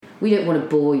We don't want to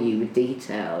bore you with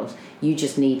details. You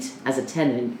just need, as a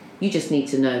tenant, you just need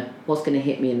to know what's going to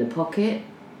hit me in the pocket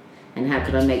and how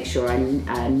can I make sure I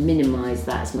minimise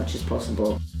that as much as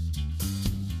possible.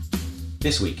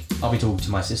 This week, I'll be talking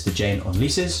to my sister Jane on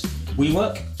leases,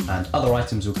 WeWork, and other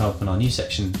items will come up in our news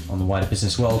section on the wider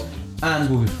business world, and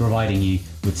we'll be providing you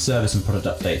with service and product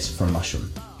updates from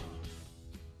Mushroom.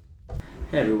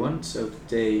 Hey everyone, so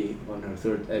today on our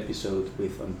third episode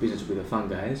on Business with the Fun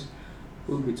Guys,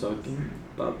 we'll be talking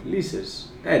about leases.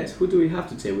 Ed, who do we have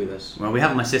today with us? Well, we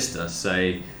have my sister,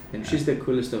 so... And she's the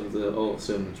coolest of all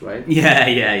sermons, right?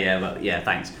 Yeah,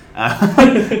 thanks.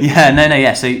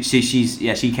 So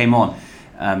she came on.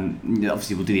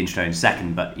 Obviously we'll do the intro in a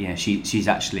second, but yeah, she's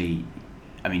actually,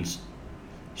 I mean,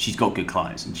 she's got good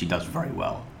clients and she does very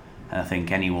well. And I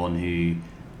think anyone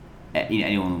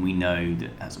we know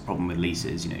that has a problem with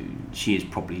leases, she is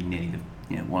probably nearly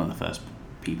one of the first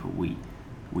people we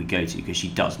go to, because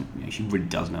she really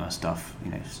does know her stuff,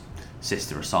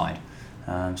 sister aside.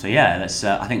 Let's.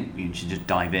 I think we should just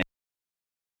dive in.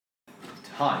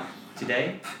 Hi,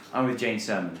 today I'm with Jane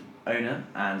Sermon, owner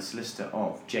and solicitor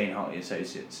of Jane Hartley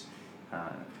Associates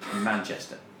in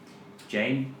Manchester.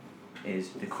 Jane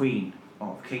is the queen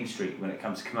of King Street when it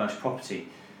comes to commercial property.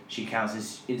 She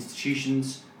counsels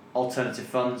institutions, alternative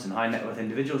funds and high net worth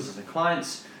individuals as her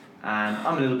clients, and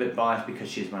I'm a little bit biased because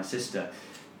she's my sister.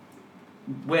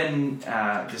 When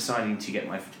deciding to get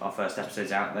our first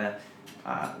episodes out there,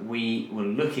 we were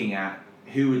looking at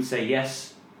who would say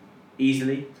yes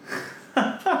easily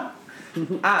and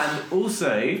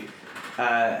also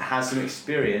has some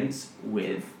experience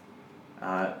with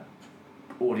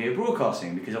audio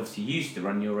broadcasting, because obviously you used to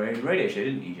run your own radio show,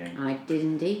 didn't you, Jane? I did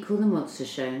indeed, called the Monster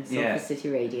Show in Salford City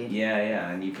Radio. Yeah,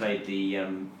 and you played the...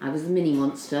 I was the mini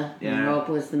monster, and Rob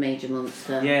was the major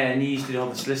monster. Yeah, and you used to do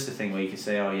the solicitor thing where you could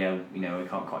say, we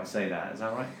can't quite say that, is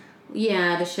that right?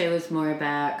 Yeah, the show was more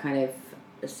about kind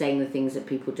of saying the things that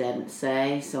people didn't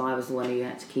say, so I was the one who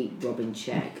had to keep Rob in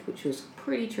check, which was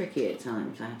pretty tricky at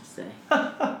times, I have to say.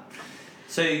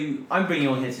 So, I'm bringing you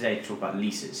on here today to talk about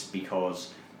leases,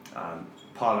 because...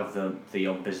 part of the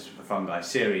On Business with the Fun Guys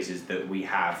series is that we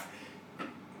have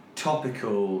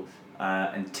topical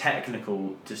and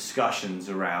technical discussions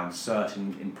around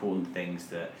certain important things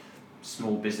that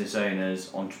small business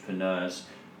owners, entrepreneurs,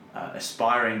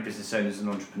 aspiring business owners and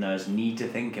entrepreneurs need to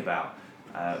think about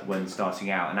when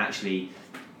starting out, and actually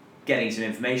getting some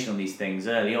information on these things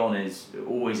early on is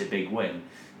always a big win.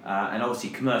 And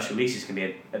obviously commercial leases can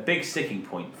be a big sticking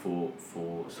point for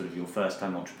sort of your first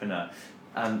time entrepreneur.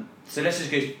 So let's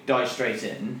just dive straight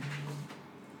in.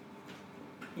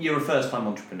 You're a first-time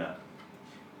entrepreneur.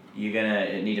 You're going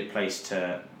to need a place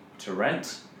to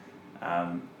rent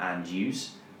and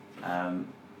use.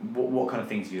 What kind of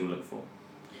things do you look for?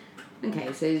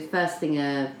 Okay, so the first thing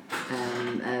an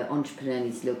entrepreneur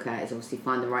needs to look at is obviously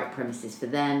find the right premises for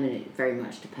them, and it very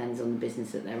much depends on the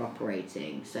business that they're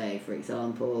operating. So, for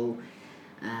example,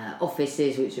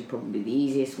 offices, which are probably the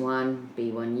easiest one,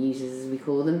 B1 users as we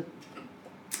call them.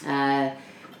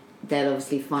 They'll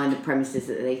obviously find the premises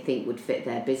that they think would fit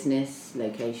their business,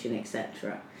 location,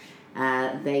 etc.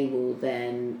 They will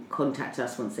then contact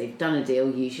us once they've done a deal,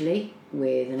 usually,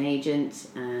 with an agent,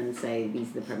 and say,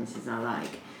 these are the premises I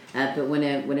like. But when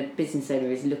a business owner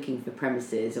is looking for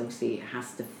premises, obviously it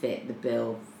has to fit the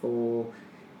bill for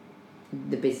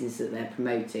the business that they're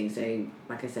promoting. So,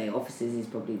 like I say, offices is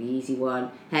probably the easy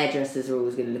one. Hairdressers are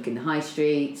always going to look in the high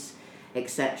streets,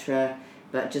 etc.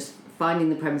 But just finding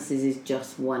the premises is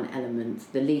just one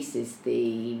element. The lease is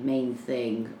the main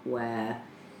thing, where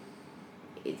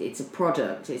it's a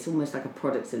product. It's almost like a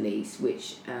product to lease,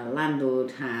 which a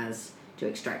landlord has to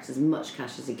extract as much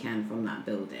cash as he can from that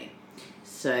building.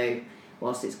 So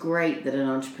whilst it's great that an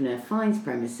entrepreneur finds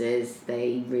premises,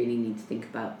 they really need to think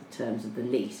about the terms of the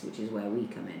lease, which is where we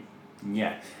come in.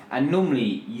 Yeah, and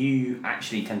normally you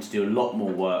actually tend to do a lot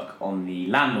more work on the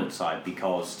landlord side,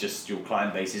 because just your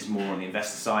client base is more on the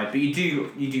investor side, but you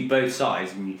do both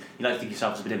sides, and you like to think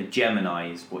yourself as a bit of a Gemini,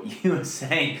 is what you were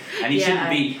saying, and shouldn't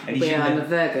be... I'm a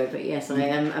Virgo, but yes, I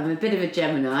am. I'm a bit of a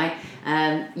Gemini.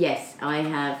 Yes, I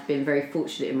have been very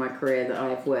fortunate in my career that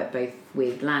I've worked both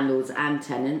with landlords and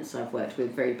tenants. I've worked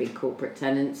with very big corporate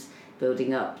tenants,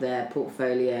 building up their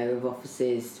portfolio of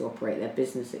offices to operate their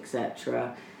business,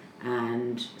 etc.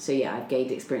 And so I've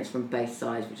gained experience from both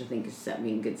sides, which I think has set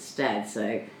me in good stead.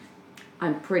 So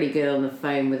I'm pretty good on the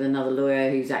phone with another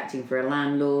lawyer who's acting for a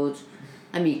landlord.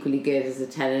 I'm equally good as a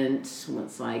tenant.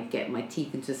 Once I get my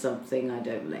teeth into something, I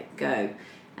don't let go.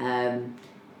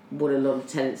 What a lot of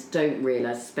tenants don't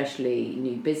realise, especially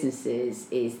new businesses,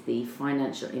 is the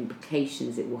financial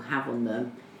implications it will have on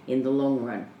them in the long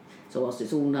run. So whilst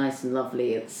it's all nice and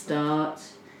lovely at the start,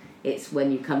 it's when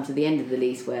you come to the end of the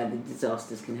lease where the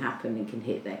disasters can happen and can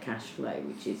hit their cash flow,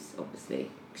 which is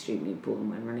obviously extremely important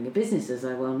when running a business, as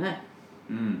I well know.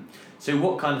 So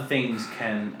what kind of things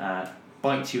can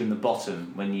bite you in the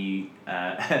bottom when you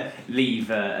leave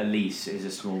a lease as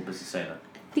a small business owner?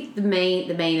 I think the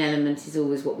main element is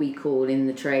always what we call in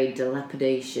the trade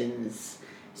dilapidations.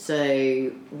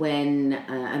 So when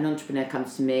an entrepreneur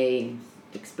comes to me and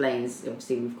explains,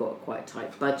 obviously we've got quite a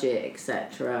tight budget,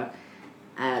 etc.,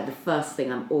 the first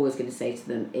thing I'm always going to say to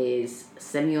them is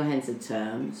send me your heads of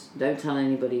terms. Don't tell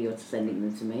anybody you're sending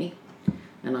them to me,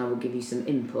 and I will give you some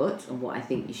input on what I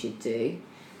think you should do.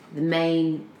 The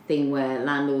main thing where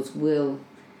landlords will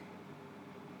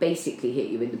basically hit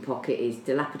you in the pocket is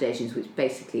dilapidations, which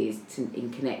basically is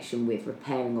in connection with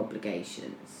repairing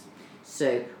obligations.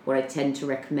 So what I tend to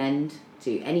recommend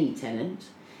to any tenant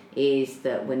is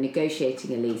that when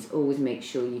negotiating a lease, always make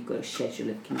sure you've got a schedule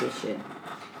of condition.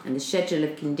 And the schedule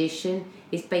of condition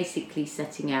is basically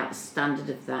setting out a standard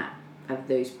of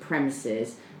those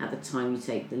premises at the time you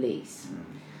take the lease.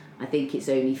 I think it's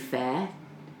only fair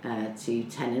to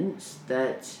tenants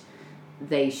that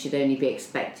they should only be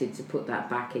expected to put that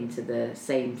back into the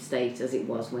same state as it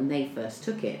was when they first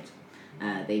took it.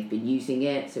 They've been using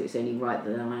it, so it's only right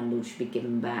that the landlord should be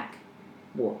given back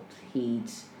what he'd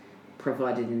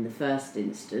provided in the first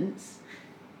instance.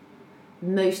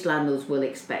 Most landlords will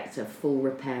expect a full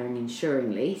repair and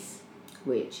insuring lease,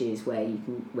 which is where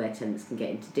tenants can get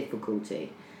into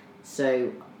difficulty.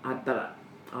 So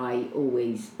I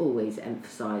always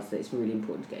emphasise that it's really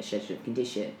important to get a schedule of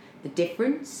condition. The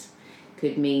difference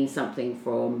could mean something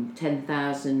from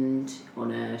 10,000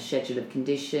 on a schedule of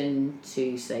condition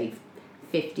to say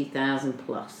 50,000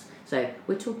 plus. So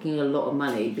we're talking a lot of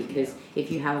money, because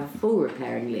if you have a full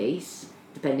repairing lease,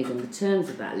 depending on the terms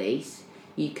of that lease,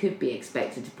 you could be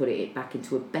expected to put it back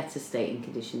into a better state and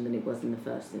condition than it was in the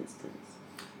first instance.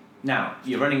 Now,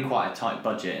 you're running quite a tight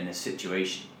budget in this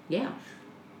situation. Yeah.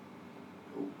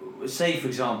 Say, for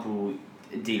example,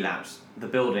 DLabs, the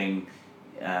building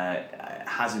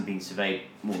hasn't been surveyed.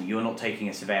 Well, you're not taking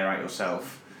a surveyor out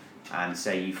yourself, and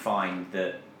say you find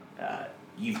that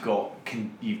you've got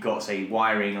say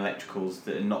wiring, electricals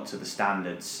that are not to the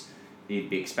standards that you'd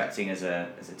be expecting as a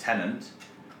tenant,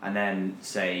 and then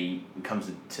say it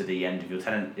comes to the end of your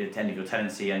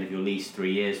tenancy, end of your lease,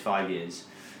 3 years, 5 years,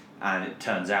 and it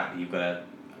turns out that you've got to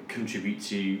contribute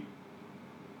to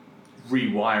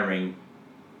rewiring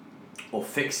or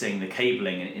fixing the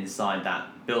cabling inside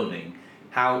that building.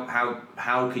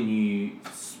 How can you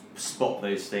spot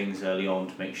those things early on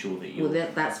to make sure that you're... Well,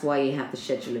 that's why you have the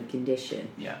schedule of condition.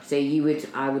 Yeah. So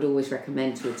I would always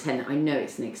recommend to a tenant, I know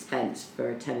it's an expense for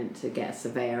a tenant to get a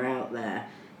surveyor out there,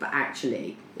 but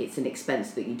actually it's an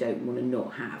expense that you don't want to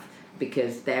not have,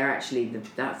 because that's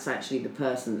actually the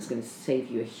person that's going to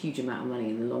save you a huge amount of money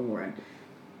in the long run.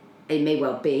 It may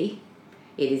well be.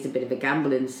 It is a bit of a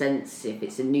gamble in the sense, if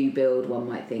it's a new build, one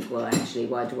might think, well, actually,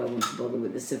 why do I want to bother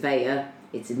with the surveyor?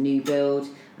 It's a new build.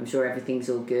 I'm sure everything's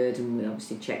all good, and we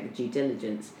obviously check the due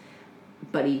diligence.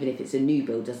 But even if it's a new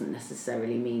build, doesn't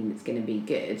necessarily mean it's going to be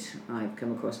good. I've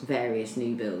come across various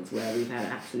new builds where we've had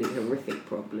absolute horrific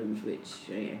problems, which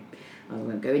I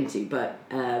won't go into. But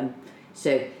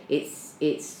so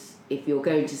it's if you're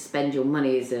going to spend your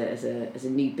money as a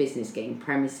new business getting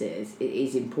premises, it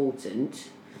is important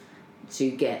to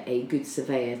get a good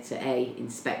surveyor to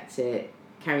inspect it,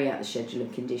 carry out the schedule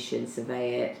of condition,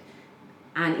 survey it,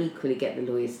 and equally get the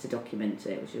lawyers to document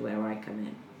it, which is where I come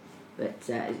in. But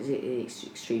it's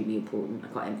extremely important. I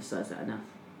can't emphasise that enough.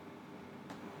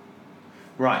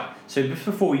 Right, so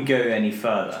before we go any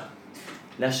further,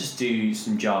 let's just do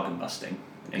some jargon busting,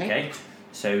 okay?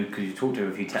 So, because you talked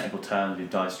over a few technical terms, we've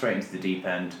dived straight into the deep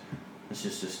end. Let's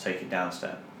just take it down a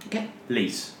step. Okay.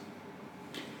 Lease.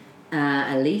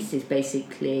 A lease is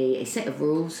basically a set of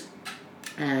rules,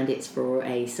 and it's for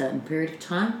a certain period of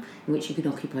time in which you can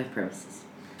occupy premises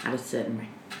at a certain rate.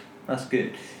 That's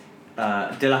good.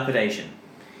 Dilapidation.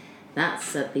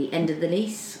 That's at the end of the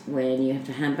lease, when you have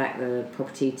to hand back the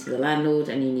property to the landlord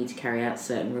and you need to carry out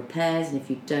certain repairs, and if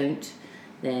you don't,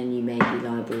 then you may be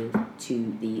liable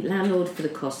to the landlord for the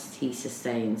costs he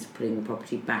sustains putting the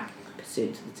property back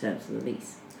pursuant to the terms of the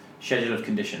lease. Schedule of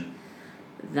condition.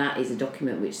 That is a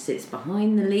document which sits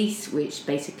behind the lease, which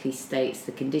basically states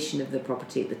the condition of the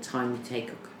property at the time you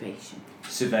take occupation.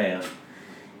 Surveyor.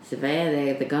 Surveyor,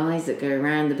 they're the guys that go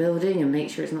around the building and make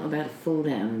sure it's not about to fall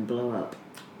down and blow up.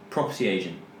 Property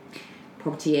agent.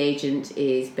 Property agent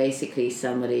is basically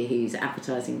somebody who's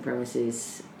advertising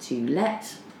premises to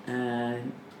let.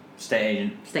 Estate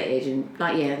agent. Estate agent,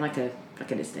 like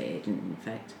an estate agent, in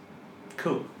fact.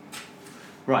 Cool.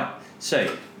 Right.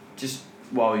 So, just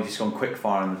while we've just gone quick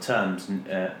fire on the terms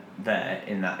there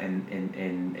in that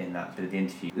bit of the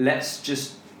interview, let's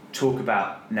just talk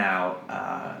about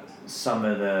now some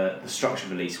of the structure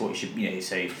of a lease. What you should,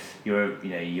 so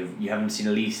you haven't seen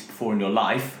a lease before in your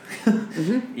life.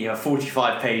 Mm-hmm. You have a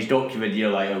 45-page document.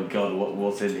 You're like, oh god,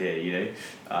 what's in here?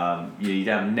 You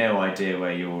have no idea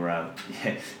where you're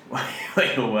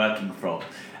where you're working from,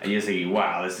 and you're thinking,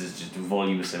 wow, this is just a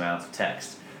voluminous amount of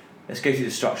text. Let's go through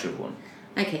the structure of one.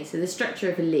 Okay, so the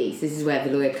structure of a lease, this is where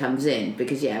the lawyer comes in,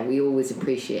 because we always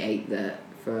appreciate that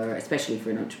especially for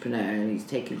an entrepreneur who's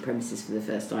taking premises for the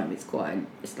first time,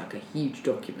 it's like a huge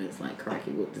document. It's like,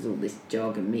 crikey, what does all this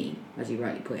jargon mean, as you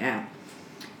rightly point out.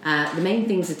 The main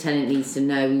things a tenant needs to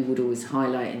know, we would always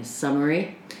highlight in a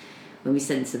summary when we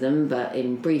send to them, but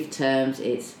in brief terms,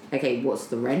 it's, okay, what's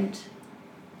the rent?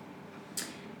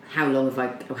 How long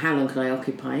can I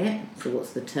occupy it? So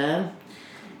what's the term?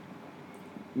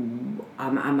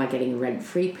 Am I getting a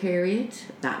rent-free period?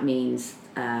 That means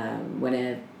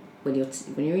when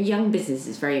you're a young business,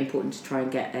 it's very important to try and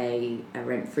get a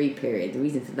rent-free period. The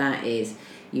reason for that is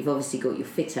you've obviously got your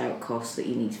fit-out costs that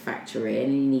you need to factor in,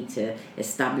 and you need to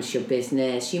establish your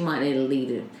business. You might need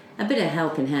a bit of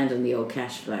helping hand on the old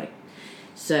cash flow.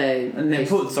 So, and the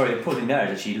important thing there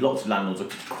is actually lots of landlords are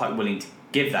quite willing to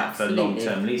give that for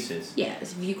long-term leases. Yeah,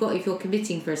 so if you're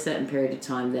committing for a certain period of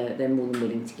time, they're more than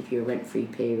willing to give you a rent-free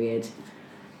period.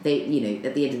 They,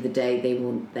 at the end of the day, they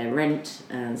want their rent,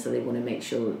 and so they want to make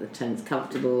sure that the tenant's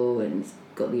comfortable and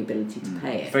got the ability to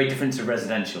pay it. It's very different to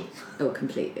residential. Oh,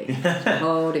 completely. It's a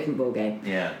whole different ballgame.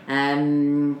 Yeah.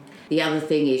 The other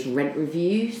thing is rent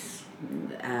reviews.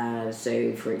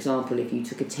 So, for example, if you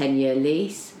took a 10-year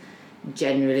lease,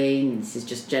 generally,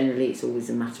 it's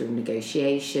always a matter of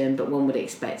negotiation, but one would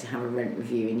expect to have a rent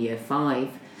review in year 5.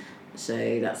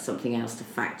 So that's something else to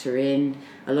factor in.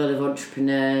 A lot of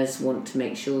entrepreneurs want to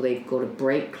make sure they've got a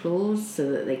break clause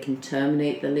so that they can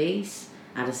terminate the lease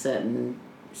at a certain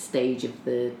stage of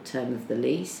the term of the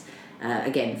lease.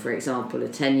 Again, for example, a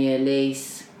 10-year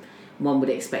lease, one would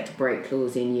expect a break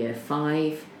clause in year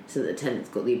 5 so that the tenant's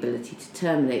got the ability to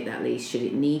terminate that lease should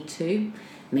it need to,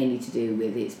 mainly to do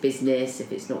with its business, if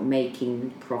it's not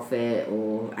making profit,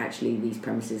 or actually these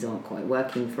premises aren't quite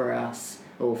working for us,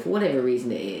 or for whatever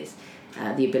reason it is,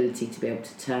 the ability to be able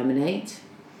to terminate.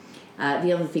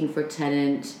 The other thing for a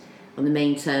tenant on the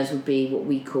main terms would be what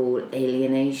we call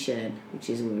alienation, which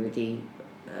is already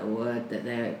a word that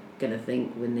they're going to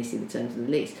think when they see the terms of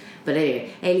the lease. But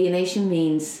anyway, alienation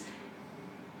means,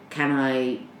 can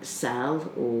I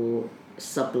sell or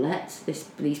sublet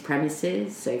these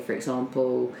premises? So, for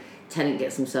example, tenant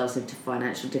gets themselves into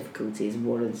financial difficulties,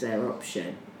 what is their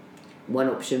option? One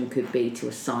option could be to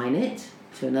assign it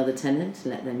to another tenant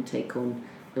and let them take on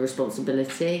the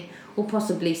responsibility, or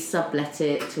possibly sublet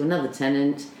it to another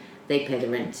tenant. They pay the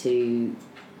rent to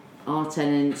our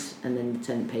tenant, and then the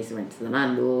tenant pays the rent to the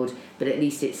landlord, but at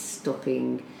least it's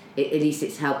helping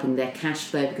their cash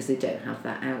flow because they don't have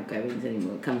that outgoings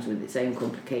anymore. It comes with its own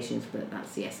complications, but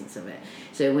that's the essence of it.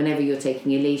 So whenever you're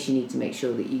taking a lease, you need to make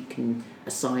sure that you can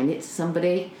assign it to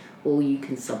somebody, or you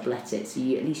can sublet it, so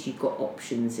at least you've got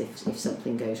options if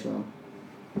something goes wrong.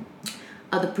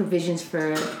 Other provisions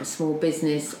for a small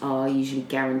business are usually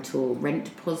guarantor rent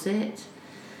deposit.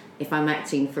 If I'm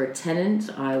acting for a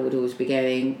tenant, I would always be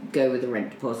go with a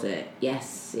rent deposit.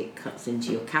 Yes, it cuts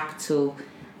into your capital,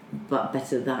 but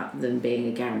better that than being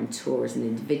a guarantor as an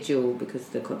individual, because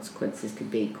the consequences could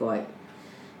be quite,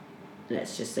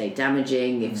 let's just say,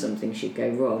 damaging if something should go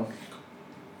wrong.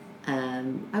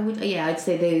 I'd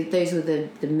say those were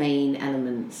the main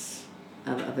elements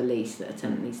of a lease that a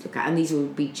tenant needs to look at, and these will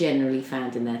be generally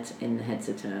found in the heads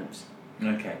of terms.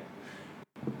 Okay.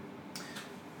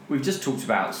 We've just talked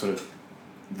about sort of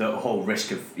the whole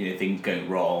risk of things going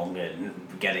wrong and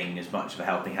getting as much of a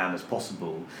helping hand as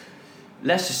possible.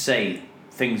 Let's just say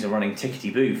things are running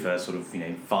tickety-boo for sort of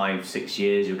 5-6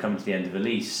 years. You're coming to the end of a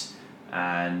lease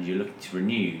and you're looking to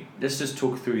renew. Let's just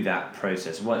talk through that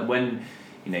process. When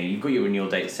you've got your renewal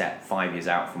date set 5 years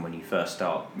out from when you first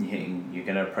start, you're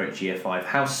going to approach year 5.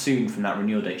 How soon from that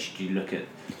renewal date should you look at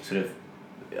sort of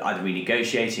either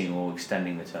renegotiating or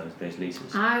extending the terms of those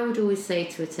leases? I would always say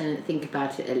to a tenant, think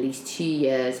about it at least 2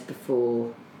 years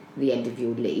before the end of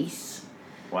your lease.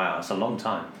 Wow, that's a long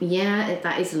time. Yeah,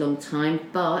 that is a long time,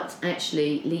 but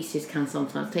actually leases can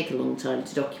sometimes take a long time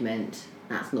to document.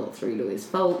 That's not through lawyers'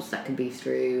 faults, that can be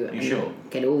through... Are you sure?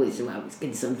 It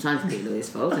can sometimes be lawyers'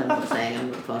 fault, I'm not saying,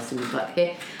 I'm not passing the buck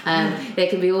here. There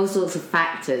can be all sorts of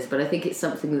factors, but I think it's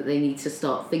something that they need to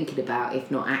start thinking about,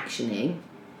 if not actioning.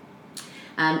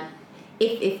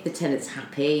 If the tenant's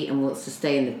happy and wants to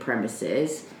stay in the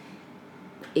premises,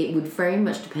 It would very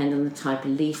much depend on the type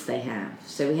of lease they have.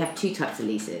 So we have two types of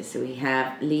leases. So we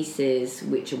have leases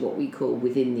which are what we call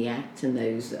within the Act and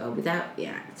those that are without the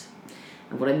Act.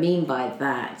 And what I mean by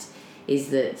that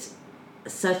is that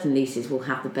certain leases will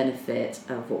have the benefit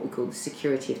of what we call the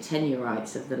security of tenure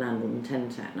rights of the Landlord and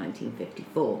Tenant Act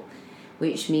 1954,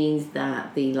 which means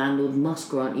that the landlord must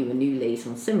grant you a new lease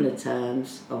on similar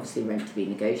terms, obviously rent to be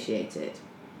negotiated.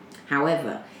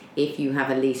 However, if you have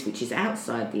a lease which is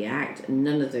outside the Act,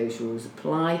 none of those rules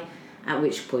apply, at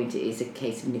which point it is a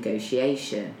case of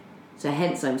negotiation. So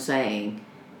hence I'm saying,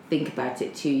 think about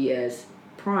it 2 years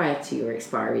prior to your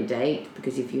expiry date,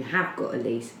 because if you have got a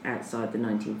lease outside the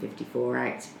 1954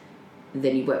 Act,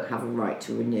 then you won't have a right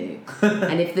to renew.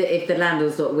 And if the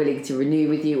landlord's not willing to renew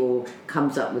with you or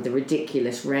comes up with a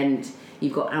ridiculous rent,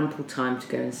 you've got ample time to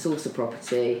go and source a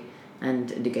property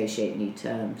and negotiate new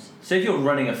terms. So if you're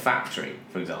running a factory,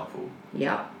 for example,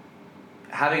 Yeah.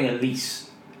 having a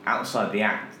lease outside the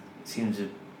Act seems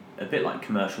a bit like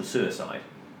commercial suicide,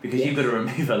 because Yes. you've got to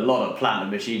remove a lot of plant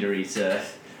and machinery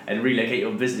and relocate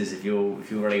your business if you're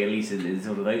running a lease in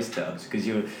sort of those terms, because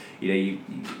you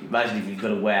imagine if you've got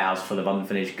a warehouse full of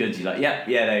unfinished goods, you're like, you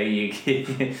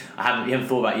haven't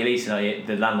thought about your lease, and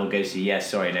the landlord goes to you,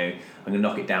 sorry, no, I'm going to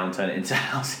knock it down, turn it into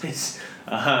houses,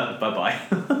 bye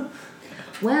bye.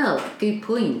 Well, good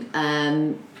point.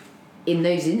 In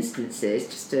those instances,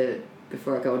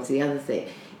 before I go on to the other thing,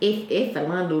 if a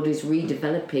landlord is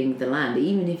redeveloping the land,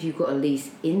 even if you've got a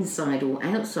lease inside or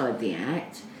outside the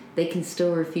Act, they can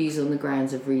still refuse on the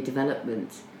grounds of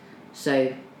redevelopment.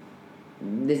 So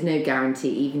there's no guarantee,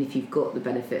 even if you've got the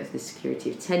benefit of the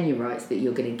security of tenure rights, that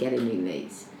you're going to get a new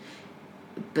lease.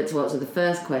 But to answer the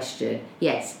first question,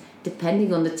 yes,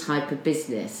 depending on the type of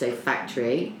business. So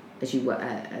factory, as you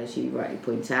rightly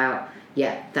point out,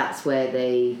 that's where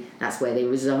they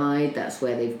reside. That's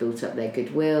where they've built up their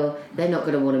goodwill. They're not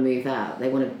going to want to move out.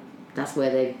 That's where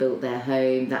they've built their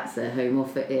home. That's their home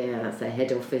office. That's their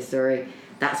head office. Sorry,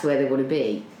 that's where they want to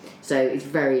be. So it's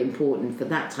very important for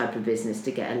that type of business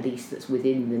to get a lease that's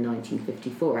within the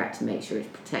 1954 Act to make sure it's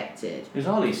protected. Is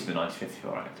our lease in the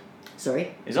 1954 Act?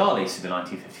 Sorry? Is our lease in the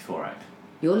 1954 Act?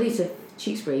 Your lease of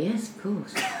Tewkesbury, yes, of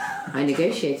course. I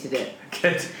negotiated it.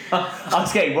 Good. I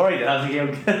was getting worried. I was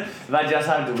thinking, imagine us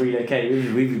having to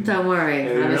relocate. We've Don't worry,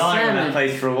 been I'm a relying on that sermon.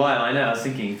 place for a while. I know. I was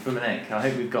thinking, from an egg. I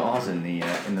hope we've got ours in the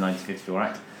 1954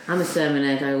 Act. I'm a sermon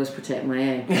ed, I always protect my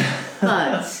own.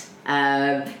 But,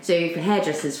 so for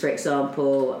hairdressers, for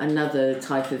example, another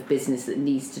type of business that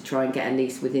needs to try and get a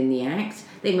lease within the Act,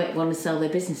 they might want to sell their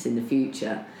business in the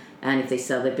future. And if they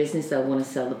sell their business, they'll want to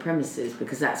sell the premises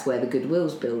because that's where the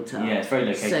goodwill's built up. Yeah, it's very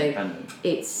location so dependent.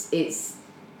 It's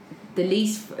the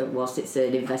lease, whilst it's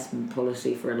an investment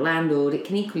policy for a landlord, it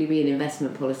can equally be an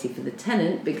investment policy for the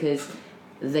tenant because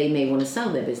they may want to sell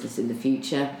their business in the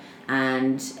future,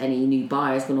 and any new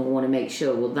buyer is going to want to make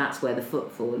sure, well, that's where the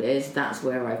footfall is, that's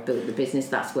where I've built the business,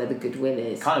 that's where the goodwill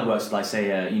is. Kind of works like,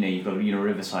 say, you've got a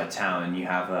riverside town and you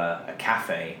have a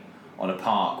cafe on a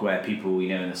park where people,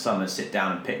 in the summer sit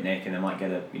down and picnic, and they might get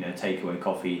a takeaway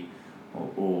coffee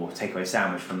or takeaway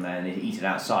sandwich from there and they eat it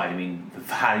outside. I mean, the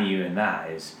value in that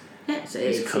is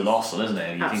colossal, isn't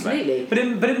it? Absolutely. But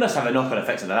it must have a knock-on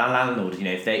effect on the landlord.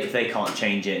 If they can't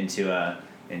change it into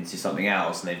something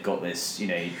else, and they've got this,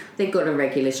 they've got a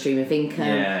regular stream of income.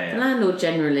 Yeah. The landlord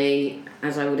generally,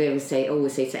 as I would always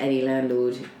say to any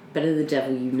landlord, better the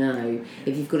devil you know.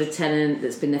 If you've got a tenant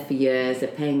that's been there for years, they're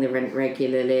paying the rent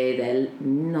regularly, they're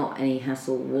not any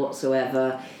hassle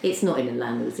whatsoever, it's not in the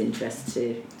landlord's interest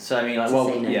to. So I mean,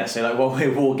 say no. So while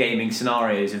we're wargaming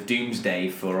scenarios of doomsday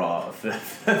for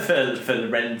the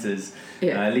renters,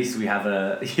 at least we have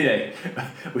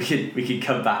we could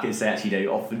come back and say actually,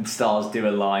 often stars do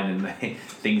align and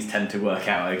things tend to work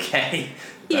out okay.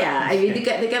 Yeah, I mean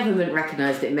the government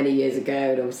recognised it many years ago,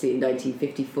 and obviously in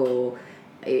 1954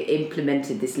 it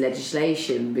implemented this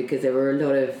legislation because there were a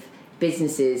lot of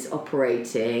businesses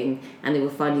operating and they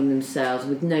were finding themselves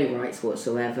with no rights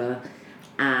whatsoever,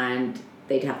 and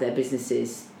they'd have their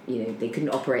businesses, they couldn't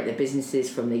operate their businesses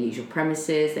from their usual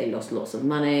premises, they lost lots of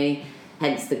money,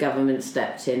 hence the government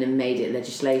stepped in and made it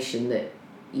legislation that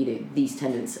these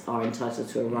tenants are entitled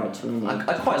to a right to renew.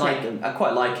 I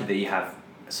quite like it that you have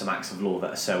some acts of law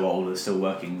that are so old and still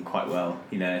working quite well.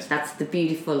 That's the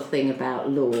beautiful thing about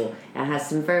law. It has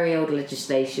some very old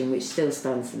legislation which still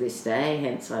stands to this day,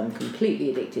 hence I'm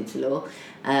completely addicted to law.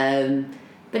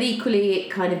 But equally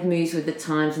it kind of moves with the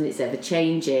times and it's ever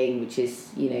changing, which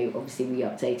is, obviously we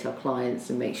update our clients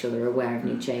and make sure they're aware of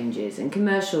new changes. And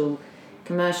commercial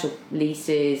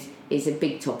leases is a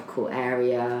big topical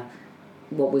area.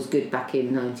 what was good back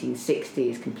in 1960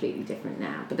 is completely different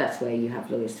now, but that's where you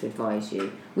have lawyers to advise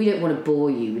you. We don't want to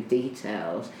bore you with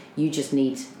details. You just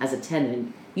need, as a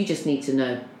tenant, you just need to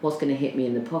know what's going to hit me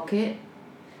in the pocket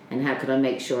and how can I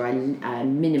make sure I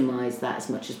minimise that as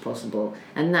much as possible.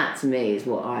 And that, to me, is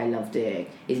what I love doing,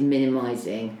 is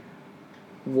minimising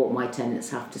what my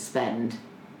tenants have to spend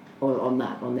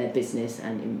on their business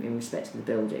and in respect to the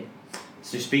building.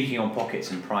 So speaking on pockets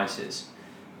and prices,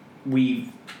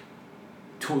 we've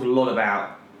talked a lot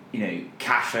about,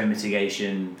 cash flow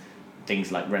mitigation,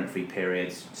 things like rent-free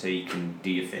periods, so you can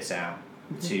do your fit out,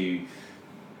 to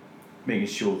making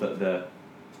sure that the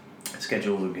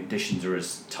schedule and conditions are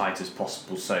as tight as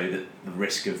possible, so that the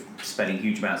risk of spending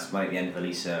huge amounts of money at the end of a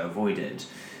lease are avoided.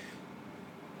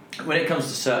 When it comes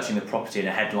to searching the property and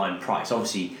a headline price,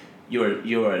 obviously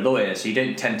you're a lawyer, so you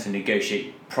don't tend to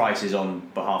negotiate prices on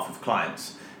behalf of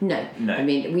clients. No. I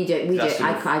mean, we don't.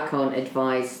 I can't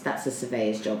advise. That's a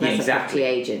surveyor's job. That's a property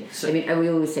agent. So, I mean, we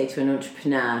always say to an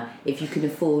entrepreneur, if you can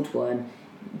afford one,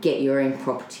 get your own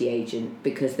property agent,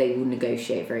 because they will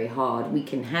negotiate very hard. We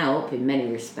can help in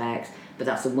many respects, but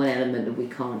that's the one element that we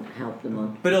can't help them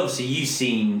on. But obviously, you've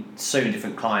seen so many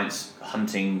different clients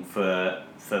hunting for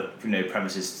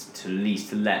premises to lease,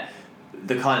 to let.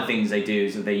 The kind of things they do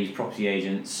is that they use property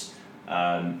agents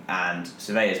and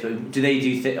surveyors, but do they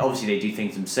do obviously they do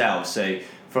things themselves. So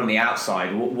from the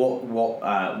outside,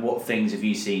 what things have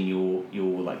you seen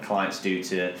your like clients do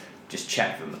to just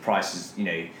check that the prices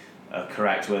are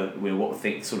correct? Sort of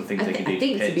things they can do. I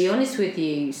think, to be honest with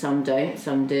you, some don't,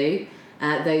 some do.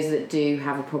 Those that do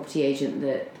have a property agent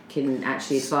that can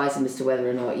actually advise them as to whether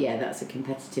or not, that's a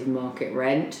competitive market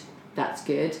rent, that's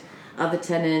good. Other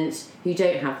tenants who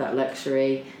don't have that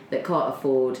luxury, that can't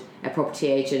afford a property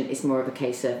agent, it's more of a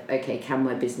case of, okay, can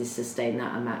my business sustain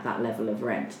that and at that level of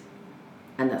rent?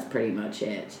 And that's pretty much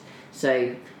it.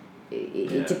 So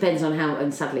it depends on how,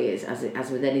 and sadly, it's,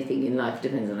 as with anything in life, it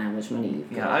depends on how much money you've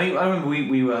got. Yeah, I mean, I remember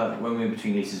we were, when we were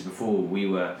between leases before, we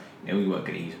weren't going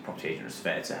to use a property agent or a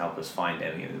surveyor to help us find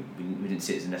it. We didn't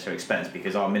see it as a necessary expense,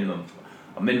 because our minimum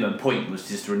point was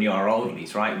just to renew our old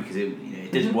lease, right? Because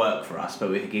it didn't work for us, but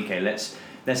we think, okay, let's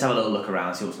have a little look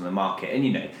around, see what's on the market.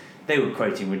 And they were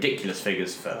quoting ridiculous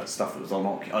figures for stuff that was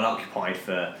unoccupied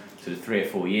for sort of 3 or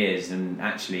 4 years, and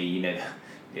actually,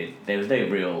 there was no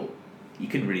real. You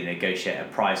couldn't really negotiate a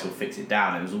price or fix it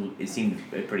down. It seemed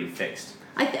pretty fixed.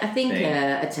 I think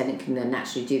a tenant can then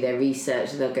naturally do their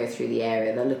research. They'll go through the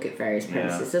area. They'll look at various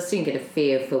premises. They'll soon get a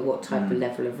feel for what type of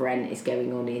level of rent is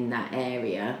going on in that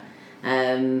area.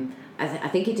 I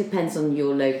think it depends on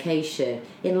your location.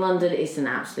 In London, it's an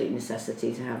absolute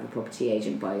necessity to have a property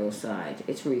agent by your side.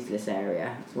 It's a ruthless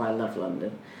area. That's why I love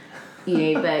London.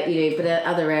 But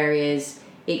other areas,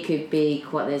 it could be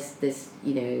quite. There's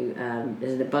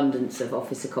an abundance of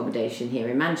office accommodation here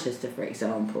in Manchester, for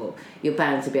example. You're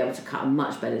bound to be able to cut a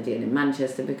much better deal in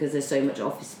Manchester because there's so much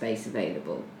office space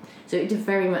available. So it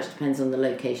very much depends on the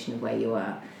location of where you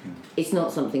are. It's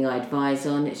not something I advise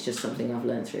on, it's just something I've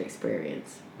learned through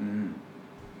experience.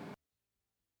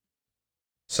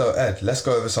 So Ed, let's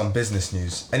go over some business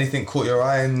news. Anything caught your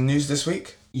eye in the news this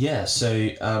week? Yeah,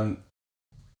 so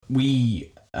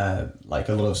we, like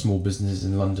a lot of small businesses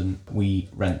in London, we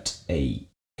rent a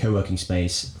co-working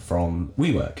space from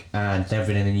WeWork, and they've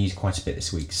been in the news quite a bit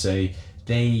this week. So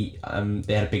they had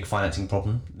a big financing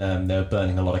problem. They were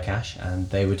burning a lot of cash, and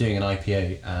they were doing an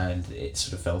IPO, and it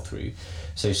sort of fell through.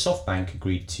 So SoftBank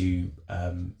agreed to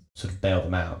sort of bail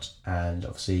them out, and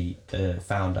obviously the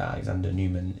founder Alexander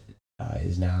Newman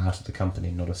is now out of the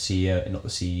company, not the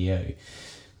CEO.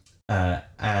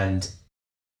 And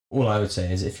all I would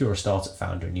say is, if you're a startup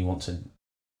founder and you want to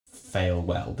fail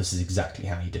well, this is exactly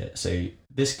how you do it. So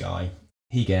this guy,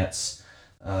 he gets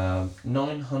the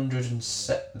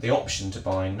option to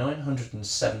buy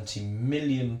 $970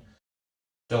 million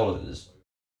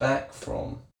back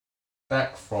from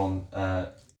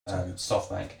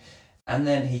SoftBank, and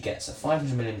then he gets a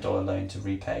 $500 million loan to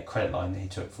repay a credit line that he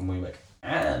took from WeWork,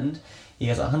 and he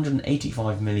has a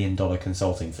 $185 million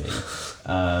consulting fee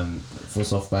for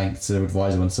SoftBank to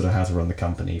advise him on sort of how to run the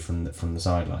company from the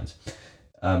sidelines.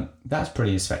 That's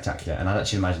pretty spectacular, and I'd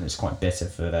actually imagine it's quite bitter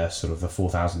for their sort of the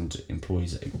 4,000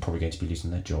 employees that are probably going to be losing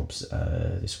their jobs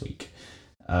this week.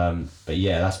 But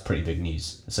yeah, that's pretty big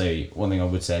news. So one thing I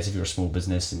would say is, if you're a small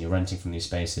business and you're renting from these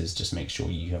spaces, just make sure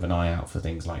you have an eye out for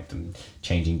things like them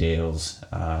changing deals,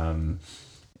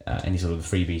 any sort of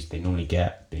the freebies they normally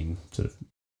get being sort of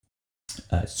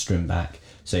trimmed back.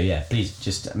 So yeah, please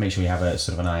just make sure you have a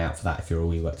sort of an eye out for that if you're a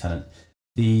WeWork tenant.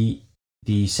 The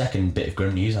second bit of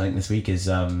grim news, I think, this week is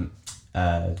the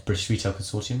British Retail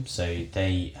Consortium. So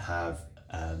they have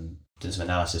done some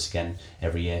analysis again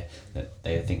every year that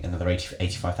they think another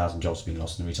 85,000 jobs have been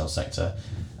lost in the retail sector.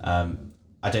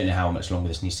 I don't know how much longer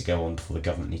this needs to go on before the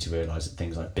government need to realise that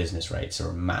things like business rates are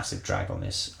a massive drag on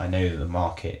this. I know that the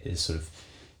market is sort of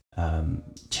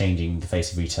changing the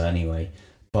face of retail anyway,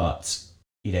 but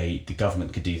the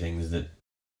government could do things that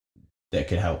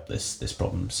could help this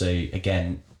problem. So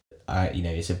again,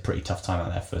 it's a pretty tough time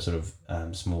out there for sort of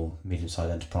small,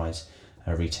 medium-sized enterprise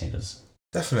retailers.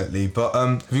 Definitely, but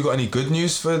have you got any good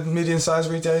news for medium-sized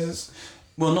retailers?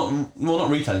 Well, not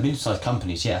retailers, medium-sized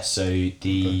companies. Yes. So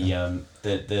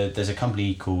there's a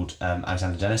company called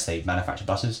Alexander Dennis. They manufacture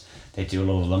buses. They do a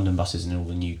lot of London buses and all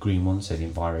the new green ones, so the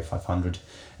Enviro 500,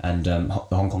 and the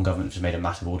Hong Kong government has made a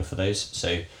massive order for those.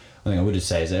 So one thing I would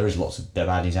say is there is lots of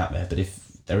baddies out there, but if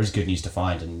there is good news to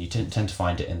find, and you tend to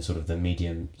find it in sort of the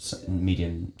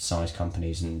medium-sized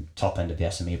companies and top end of the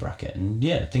SME bracket. And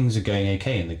yeah, things are going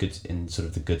okay in the goods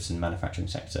and manufacturing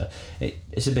sector.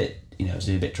 It's a bit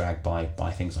dragged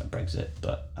by things like Brexit,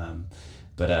 but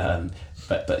there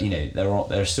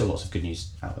are still lots of good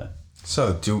news out there.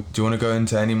 So do you want to go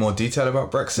into any more detail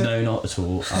about Brexit? No, not at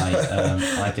all.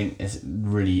 I think it's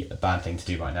really a bad thing to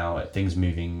do right now. Things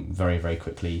moving very, very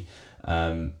quickly.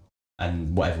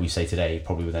 And whatever we say today,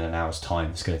 probably within an hour's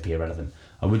time, it's going to be irrelevant.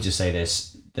 I would just say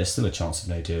there's still a chance of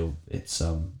no deal. It's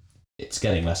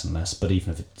getting less and less. But if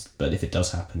it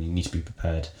does happen, you need to be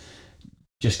prepared.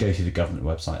 Just go through the government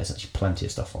website. There's actually plenty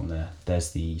of stuff on there.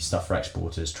 There's the stuff for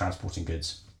exporters, transporting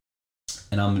goods,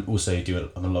 and I'm also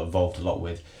involved a lot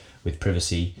with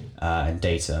privacy and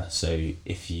data. So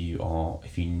if you've got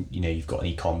an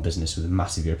e-com business with a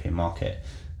massive European market,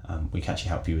 we can actually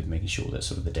help you with making sure that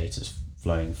sort of the data's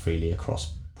flowing freely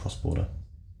across border.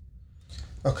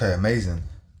 Okay, amazing.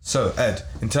 So Ed,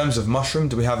 in terms of Mushroom,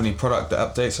 do we have any product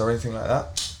updates or anything like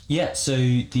that? Yeah, so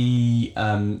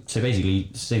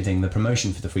basically same thing. The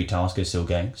promotion for the free task is still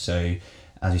going. So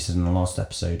as we said in the last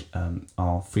episode,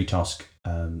 our free task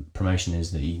promotion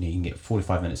is that you can get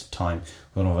 45 minutes of time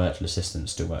with one of our virtual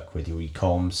assistants to work with your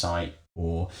e-com site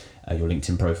or your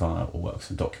LinkedIn profile or work with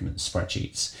some documents,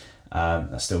 spreadsheets.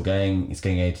 That's still going. It's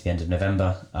going to the end of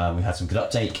November. We've had some good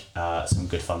uptake, some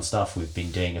good fun stuff. We've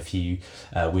been doing a few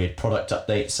weird product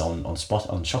updates on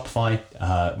Shopify.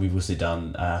 We've also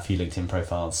done a few LinkedIn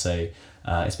profiles, so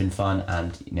it's been fun,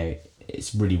 and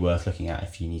it's really worth looking at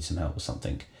if you need some help with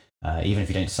something, even if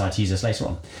you don't decide to use us later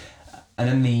on. And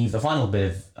then the final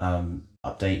bit of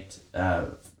update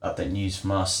news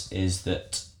from us is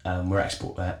that we're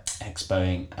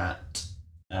expoing at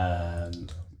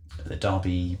the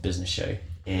Derby Business Show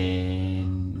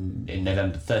in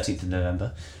November, 13th of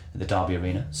November at the Derby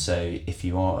Arena. So if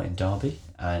you are in Derby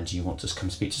and you want to come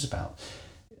speak to us about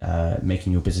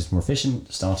making your business more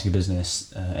efficient, starting a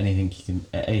business,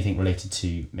 anything related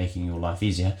to making your life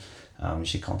easier, you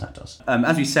should contact us.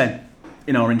 As we said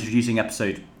in our introducing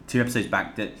episode 2 episodes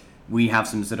back, that we have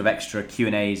some sort of extra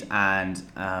Q&As and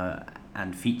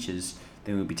features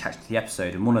that will be attached to the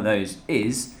episode, and one of those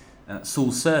is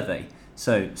Saul's survey.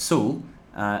 So, Saul,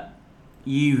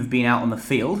 you've been out on the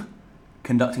field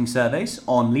conducting surveys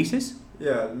on leases?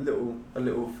 Yeah, a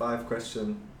little five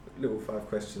questions,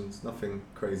 nothing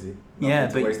crazy.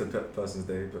 Nothing to waste a person's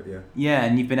day, but yeah. Yeah,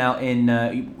 and you've been out in,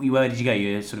 where did you go?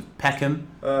 You sort of Peckham?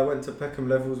 I went to Peckham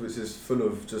Levels, which is full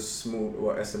of just small,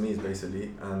 SMEs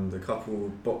basically, and a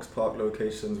couple box park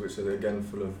locations, which are again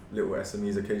full of little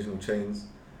SMEs, occasional chains,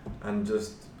 and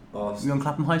just asked. Were you on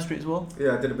Clapham High Street as well?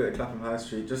 Yeah, I did a bit of Clapham High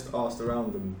Street, just asked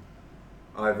around them,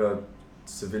 either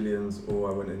civilians or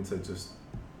I went into just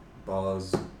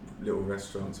bars, little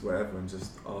restaurants, whatever, and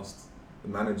just asked the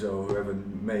manager or whoever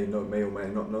may or may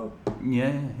not know.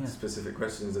 Yeah. Specific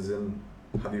questions, as in,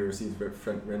 have you received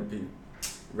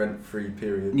rent-free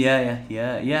period? Yeah,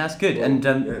 that's good. Well, and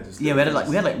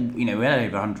we had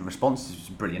over 100 responses, which is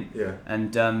brilliant. Yeah.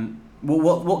 And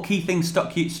what key things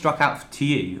struck out to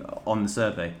you on the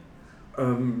survey?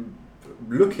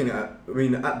 Looking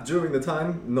at, during the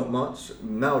time, not much.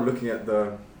 Now looking at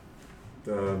the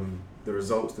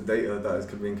results, the data that is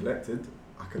being collected,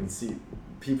 I can see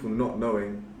people not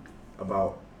knowing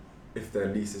about if their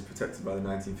lease is protected by the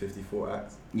 1954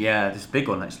 Act. Yeah, this is a big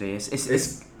one actually.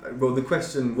 Well, the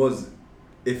question was,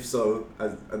 if so,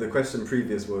 the question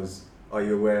previous was, are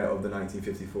you aware of the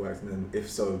 1954 Act? And then,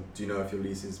 if so, do you know if your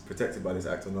lease is protected by this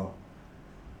Act or not?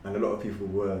 And a lot of people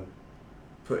were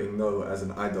putting no as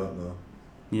an I don't know.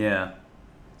 Yeah.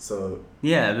 So.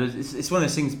 Yeah, it's one of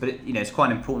those things, but it's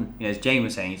quite important. As Jane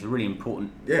was saying, it's a really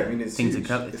important it's thing huge.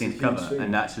 to cover,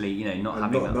 and actually,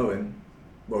 not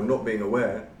being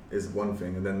aware is one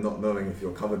thing, and then not knowing if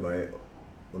you're covered by it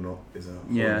or not is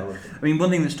another thing.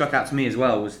 One thing that struck out to me as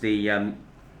well was the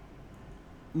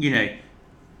the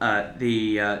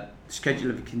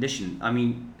schedule of a condition. I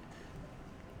mean,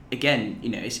 again,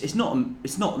 it's not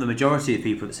the majority of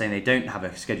people that say they don't have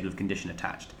a schedule of condition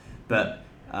attached, but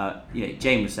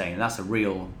Jane was saying that's a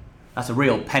real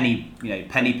penny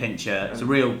pincher. It's a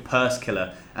real purse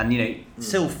killer, and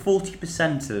still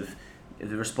 40% of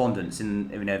the respondents in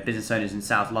business owners in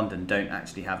South London don't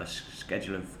actually have a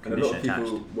schedule of condition attached. And a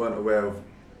lot of people weren't aware of.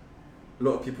 A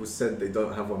lot of people said they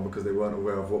don't have one because they weren't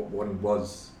aware of what one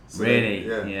was. So really?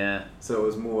 Yeah. So it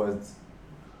was more as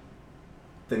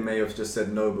they may have just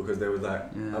said no because they were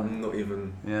like, I'm not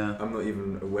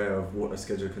even aware of what a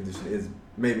schedule of condition is.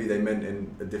 Maybe they meant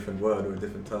in a different word or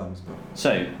different terms. But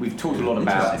so we've talked a lot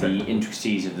about the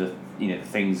intricacies of the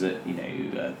things that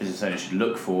business owners should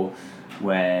look for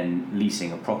when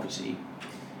leasing a property.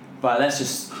 But let's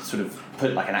just sort of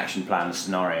put like an action plan, a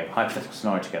hypothetical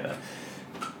scenario together.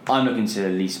 I'm looking to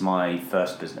lease my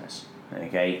first business.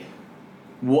 Okay,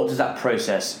 what does that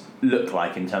process look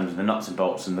like in terms of the nuts and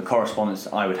bolts and the correspondence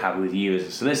I would have with you as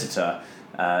a solicitor,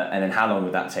 and then how long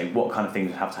would that take? What kind of things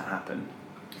would have to happen?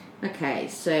 Okay,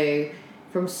 so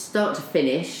from start to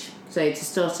finish, so to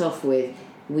start off with,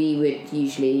 we would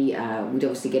usually, we'd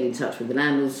obviously get in touch with the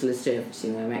landlord solicitor, if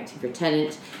I'm acting for a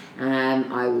tenant.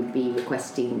 I would be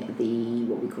requesting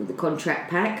what we call the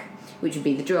contract pack, which would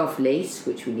be the draft lease,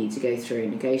 which we need to go through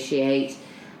and negotiate.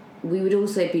 We would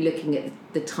also be looking at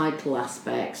the title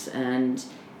aspects and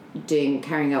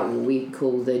carrying out what we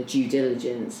call the due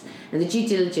diligence. And the due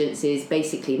diligence is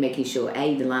basically making sure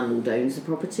the landlord owns the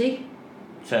property.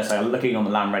 So it's like looking on the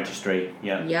land registry,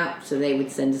 yeah. Yeah, so they would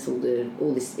send us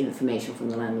all this information from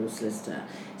the landlord solicitor.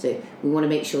 So we want to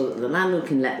make sure that the landlord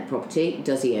can let the property.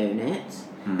 Does he own it?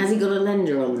 Has he got a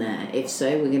lender on there? If so,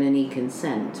 we're going to need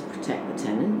consent to protect the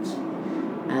tenant.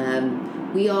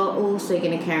 We are also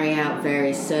going to carry out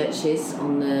various searches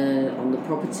on the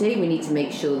property. We need to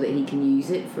make sure that he can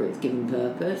use it for its given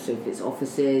purpose. So if it's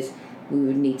offices, we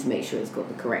would need to make sure it's got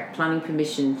the correct planning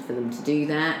permission for them to do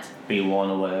that. B1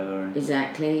 or whatever.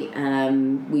 Exactly.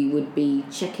 We would be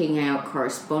checking out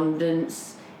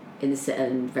correspondence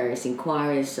in various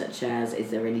inquiries, such as, is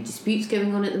there any disputes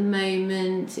going on at the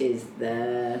moment? Is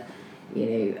there,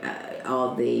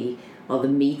 are the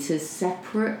meters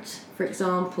separate, for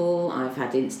example? I've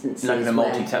had instances like a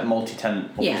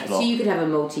multi-tenant block. So you could have a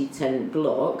multi-tenant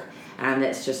block, and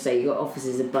let's just say you've got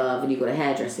offices above and you've got a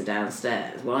hairdresser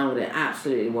downstairs. Well, I would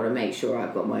absolutely want to make sure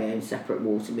I've got my own separate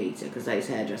water meter, because those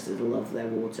hairdressers love their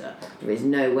water. There is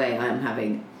no way I am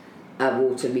having a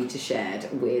water meter shared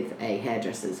with a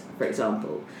hairdresser's, for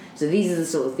example. So these are the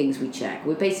sort of things we check.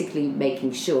 We're basically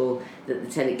making sure that the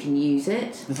tenant can use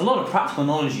it. There's a lot of practical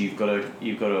knowledge you've got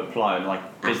to apply,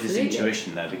 like business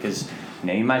intuition there, because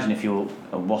imagine if you're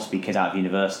a waspy kid out of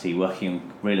university working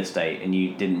on real estate and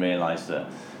you didn't realise that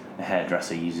a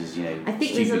hairdresser uses I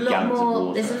think stupid gallons of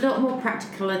water. There's a lot more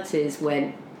practicalities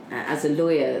when, as a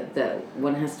lawyer, that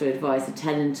one has to advise the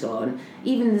tenant on.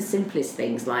 Even the simplest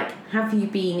things like, have you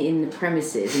been in the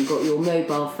premises and got your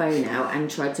mobile phone out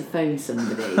and tried to phone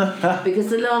somebody?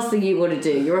 Because the last thing you want to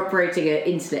do, you're operating an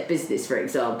internet business, for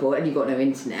example, and you've got no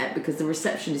internet because the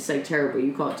reception is so terrible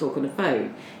you can't talk on a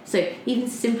phone. So even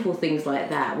simple things like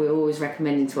that, we're always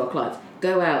recommending to our clients.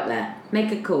 Go out there,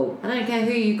 make a call. I don't care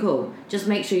who you call. Just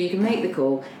make sure you can make the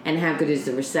call and how good is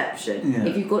the reception. Yeah.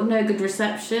 If you've got no good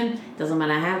reception, doesn't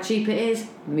matter how cheap it is,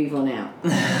 move on out.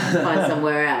 Find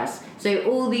somewhere else. So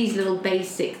all these little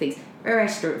basic things. A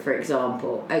restaurant, for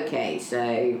example. Okay,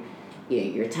 so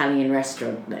your Italian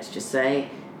restaurant, let's just say.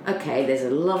 Okay, there's a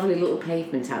lovely little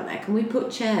pavement out there. Can we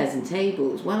put chairs and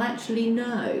tables? Well, actually,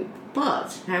 no.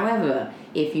 But, however,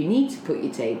 if you need to put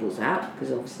your tables out,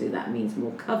 because obviously that means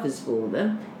more covers for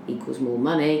them, equals more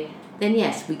money, then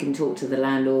yes, we can talk to the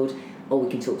landlord, or we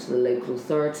can talk to the local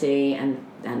authority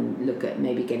and look at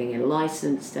maybe getting a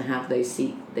licence to have those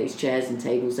chairs and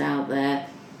tables out there.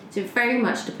 So it very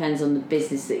much depends on the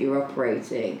business that you're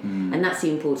operating. And that's the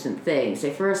important thing. So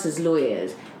for us as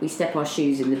lawyers, we step our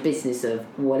shoes in the business of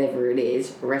whatever it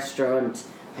is, restaurant,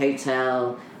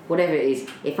 hotel, whatever it is.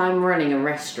 If I'm running a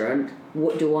restaurant,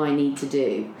 what do I need to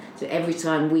do? So every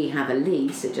time we have a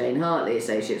lease at Jane Hartley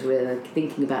Associates, we're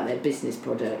thinking about their business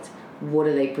product. What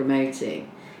are they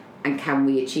promoting? And can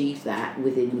we achieve that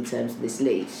within the terms of this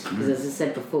lease? Because as I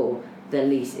said before, the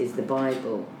lease is the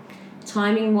Bible.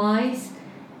 Timing-wise,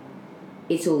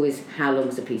 it's always how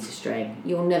long's a piece of string.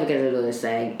 You'll never get a lawyer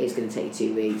saying it's going to take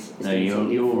 2 weeks.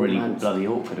 You're really bloody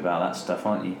awkward about that stuff,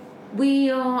 aren't you? We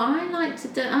are. I don't like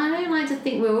to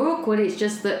think we're awkward. It's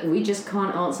just that we just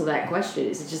can't answer that question.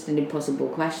 It's just an impossible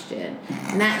question.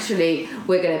 Naturally,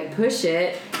 we're going to push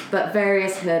it, but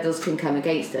various hurdles can come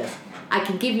against us. I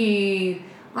can give you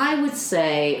I would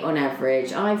say, on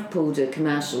average, I've pulled a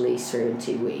commercial lease through in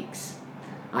 2 weeks.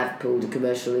 I've pulled a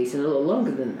commercial lease in a little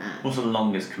longer than that. What's the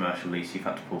longest commercial lease you've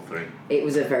had to pull through? It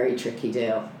was a very tricky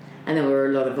deal, and there were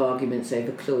a lot of arguments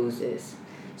over clauses.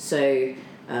 So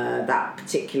that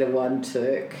particular one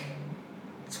took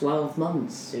 12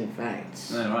 months, in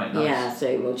fact. Oh, right, nice. Yeah,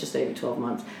 so, well, just over 12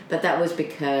 months. But that was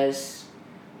because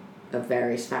of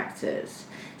various factors.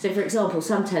 So, for example,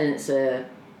 some tenants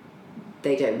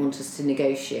they don't want us to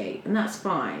negotiate, and that's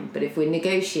fine. But if we're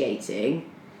negotiating,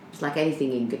 it's like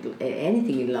anything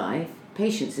in life,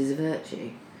 patience is a virtue.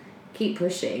 Keep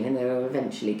pushing and they'll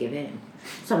eventually give in.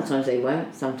 Sometimes they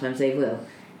won't, sometimes they will.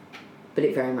 But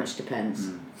it very much depends.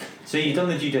 Mm. So you've done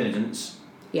the due diligence.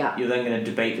 Yeah. You're then going to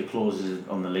debate the clauses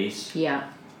on the lease. Yeah.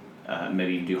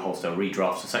 Maybe even do wholesale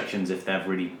redrafts of sections if they're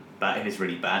really bad. If it's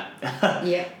really bad.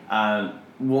 Yeah.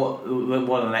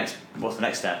 What's the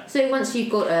next step? So once you've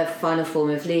got a final form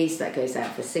of lease that goes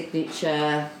out for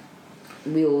signature,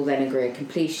 we all then agree a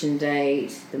completion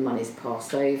date, the money's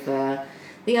passed over.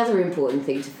 The other important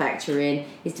thing to factor in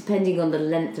is, depending on the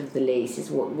length of the lease, is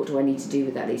what do I need to do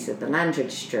with that lease at the land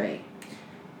registry.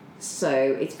 So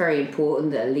it's very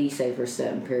important that a lease over a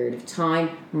certain period of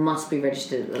time must be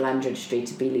registered at the land registry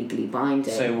to be legally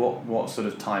binding. So what sort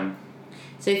of time?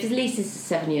 So if the lease is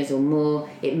 7 years or more,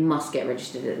 it must get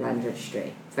registered at the land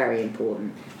registry. Very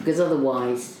important, because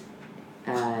otherwise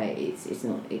it's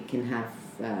not. It can have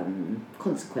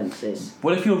consequences.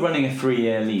 What if you're running a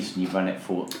 3-year lease and you've run it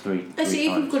for three So if times?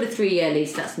 you've got a 3-year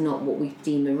lease, that's not what we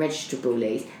deem a registrable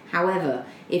lease. However,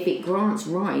 if it grants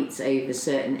rights over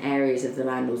certain areas of the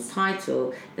landlord's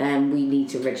title, then we need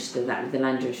to register that with the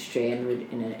land registry and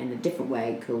in a different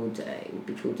way called it would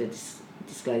be called a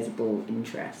disclosable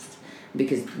interest,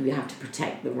 because we have to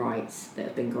protect the rights that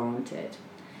have been granted.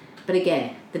 But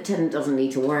again, the tenant doesn't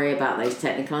need to worry about those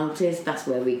technicalities. That's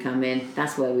where we come in.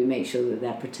 That's where we make sure that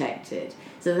they're protected.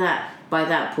 So that by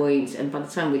that point, and by the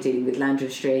time we're dealing with land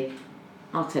registry,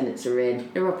 our tenants are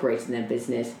in, they're operating their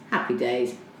business, happy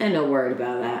days, they're not worried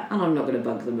about that, and I'm not going to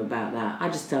bug them about that. I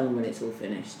just tell them when it's all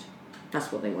finished.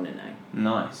 That's what they want to know.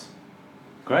 Nice.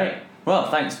 Great.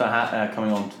 Well, thanks for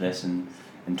coming on to this and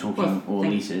talking all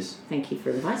leases. Thank you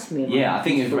for inviting me. Yeah, I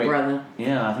think it was very. Brother.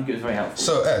 Yeah, I think it was very helpful.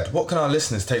 So Ed, what can our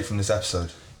listeners take from this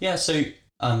episode? Yeah, so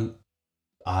I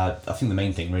think the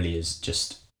main thing really is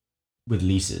just with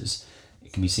leases,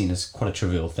 it can be seen as quite a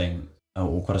trivial thing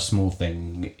or quite a small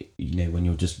thing, when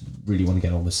you just really want to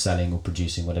get on with selling or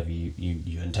producing whatever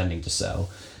you're intending to sell.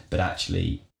 But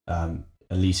actually, a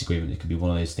lease agreement, it could be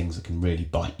one of those things that can really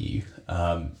bite you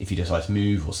if you decide to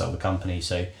move or sell the company.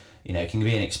 So, it can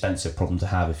be an expensive problem to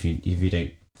have if you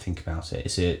don't think about it.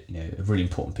 It's a really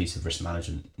important piece of risk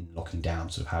management in locking down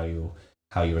sort of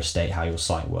how your estate, how your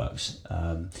site works.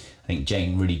 I think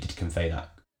Jane really did convey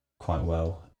that quite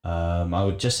well. I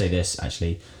would just say this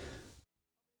actually: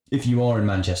 if you are in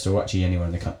Manchester, or actually anywhere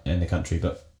in the country,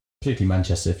 but particularly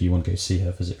Manchester, if you want to go see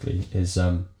her physically, is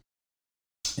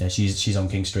she's on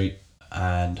King Street,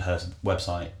 and her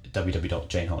website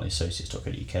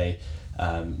www.janehartleyassociates.co.uk.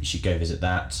 You should go visit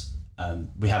that.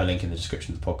 We have a link in the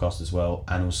description of the podcast as well,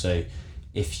 and also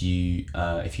if you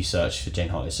search for Jane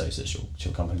Hartley Associates,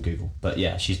 she'll come up on Google. But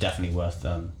yeah, she's definitely worth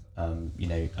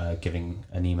giving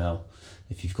an email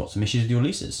if you've got some issues with your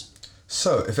leases.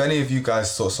 So, if any of you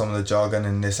guys thought some of the jargon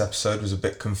in this episode was a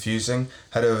bit confusing,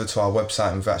 head over to our website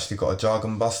and we've actually got a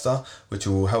jargon buster, which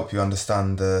will help you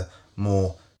understand the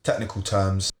more technical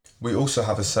terms. We also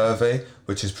have a survey,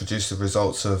 which has produced the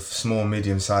results of small,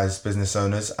 medium-sized business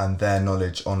owners and their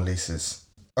knowledge on leases.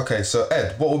 Okay, so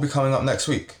Ed, what will be coming up next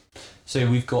week? So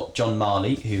we've got John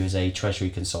Marley, who is a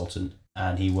treasury consultant,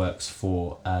 and he works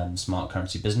for Smart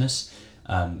Currency Business.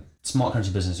 Smart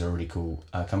Currency Business are a really cool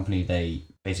company. They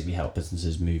basically help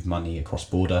businesses move money across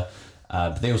border,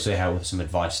 but they also help with some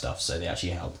advice stuff. So they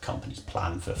actually help companies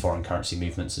plan for foreign currency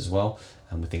movements as well,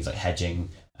 and with things like hedging.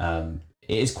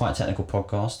 It is quite a technical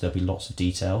podcast. There'll be lots of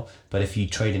detail, but if you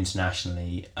trade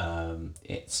internationally,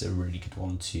 it's a really good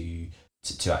one to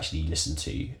actually listen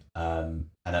to. And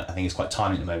I think it's quite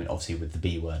timely at the moment, obviously with the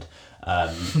B word,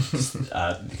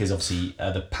 because obviously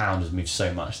the pound has moved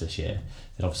so much this year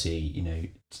that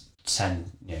obviously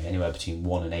anywhere between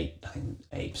 1 and 8. I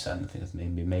think 8%. I think that's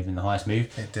maybe in the highest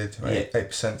move. It did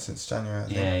 8% since January. I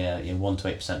think. Yeah, 1 to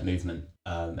 8% movement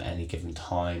at any given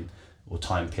time or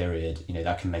time period.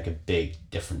 That can make a big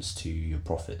difference to your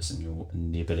profits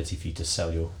and the ability for you to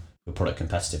sell your product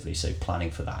competitively. So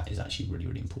planning for that is actually really,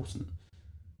 really important.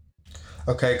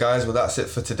 Okay guys, well that's it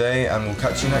for today and we'll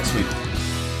catch you next week.